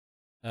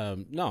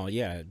No,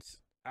 yeah,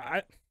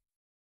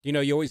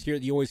 you always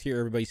hear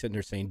everybody sitting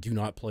there saying, "Do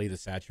not play the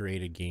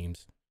saturated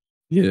games,"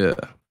 Yeah,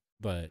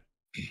 but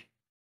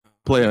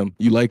play I'm them.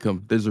 You like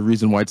them. There's a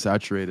reason why it's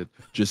saturated.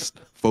 Just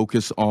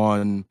focus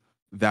on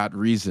that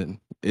reason.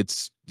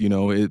 It's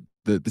the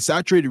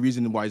saturated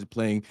reason why it's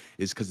playing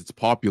is because it's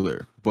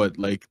popular. But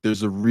like,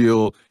 there's a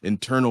real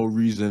internal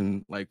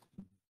reason, like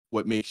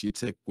what makes you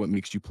tick, what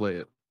makes you play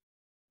it.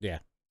 yeah,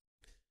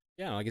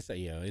 yeah. Like I said,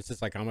 it's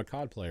just like I'm a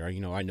COD player.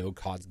 I know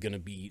COD's gonna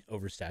be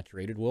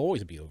oversaturated. Will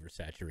always be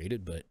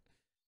oversaturated, but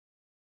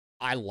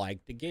I like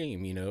the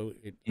game.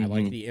 I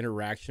like Hmm. the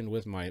interaction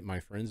with my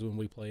friends when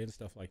we play and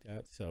stuff like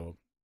that. So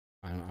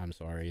I'm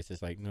sorry. It's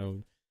just like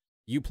no,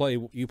 you play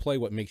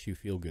what makes you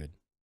feel good.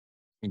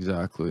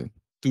 Exactly.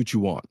 Do what you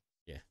want.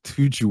 Yeah.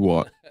 Do what you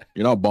want.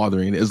 You're not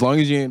bothering. As long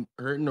as you ain't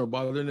hurting or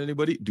bothering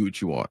anybody, do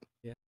what you want.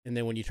 Yeah. And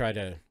then when you try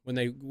to when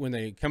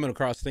they coming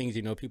across things,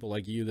 people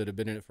like you that have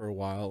been in it for a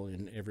while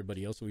and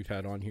everybody else we've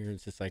had on here,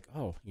 it's just like,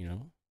 oh,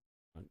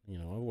 I've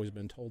always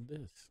been told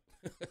this.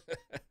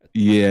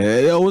 Yeah,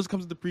 it always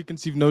comes with the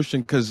preconceived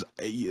notion because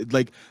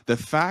like the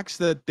facts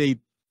that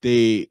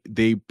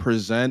they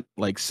present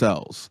like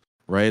sells,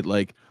 right?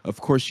 Like, of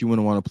course you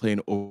wouldn't want to play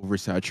an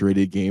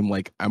oversaturated game.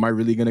 Like, am I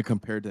really gonna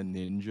compare to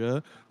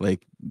Ninja?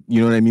 Like, you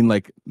know what I mean?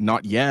 Like,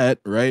 not yet,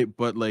 right?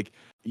 But like,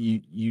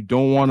 you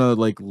don't want to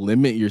like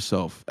limit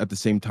yourself. At the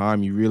same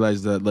time, you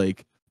realize that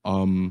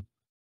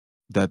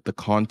that the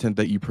content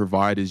that you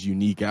provide is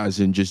unique,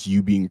 as in just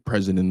you being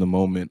present in the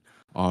moment,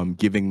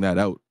 giving that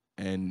out.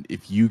 And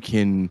if you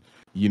can,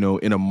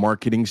 in a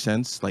marketing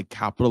sense, like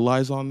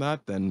capitalize on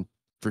that, then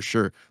for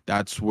sure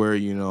that's where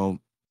the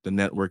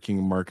networking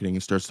and marketing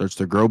starts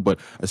to grow. But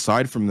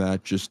aside from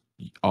that, just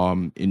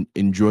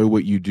enjoy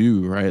what you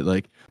do, right?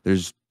 Like,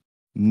 there's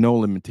no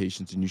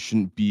limitations, and you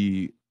shouldn't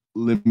be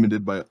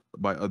limited by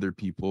other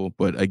people.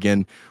 But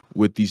again,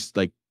 with these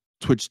like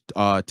Twitch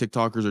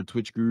TikTokers or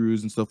Twitch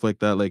gurus and stuff like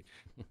that, like,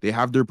 they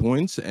have their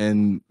points,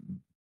 and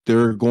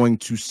they're going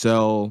to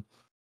sell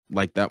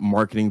like that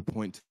marketing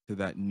point to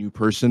that new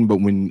person. But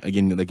when,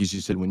 again, like you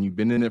said, when you've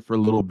been in it for a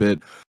little bit,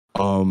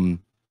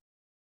 um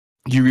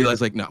you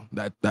realize, like, no,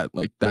 that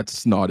like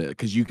that's not it,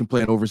 because you can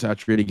play an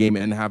oversaturated game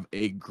and have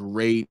a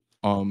great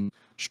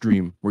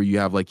stream where you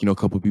have, like, a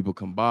couple of people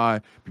come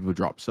by, people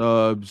drop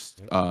subs,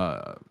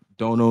 Yep.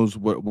 donos,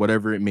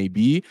 whatever it may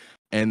be.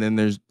 And then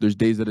there's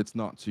days that it's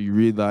not, so you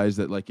realize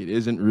that, like, it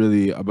isn't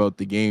really about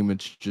the game,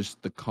 it's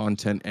just the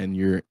content and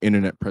your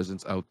internet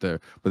presence out there.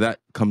 But that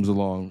comes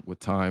along with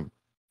time.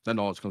 That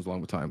knowledge comes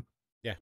along with time.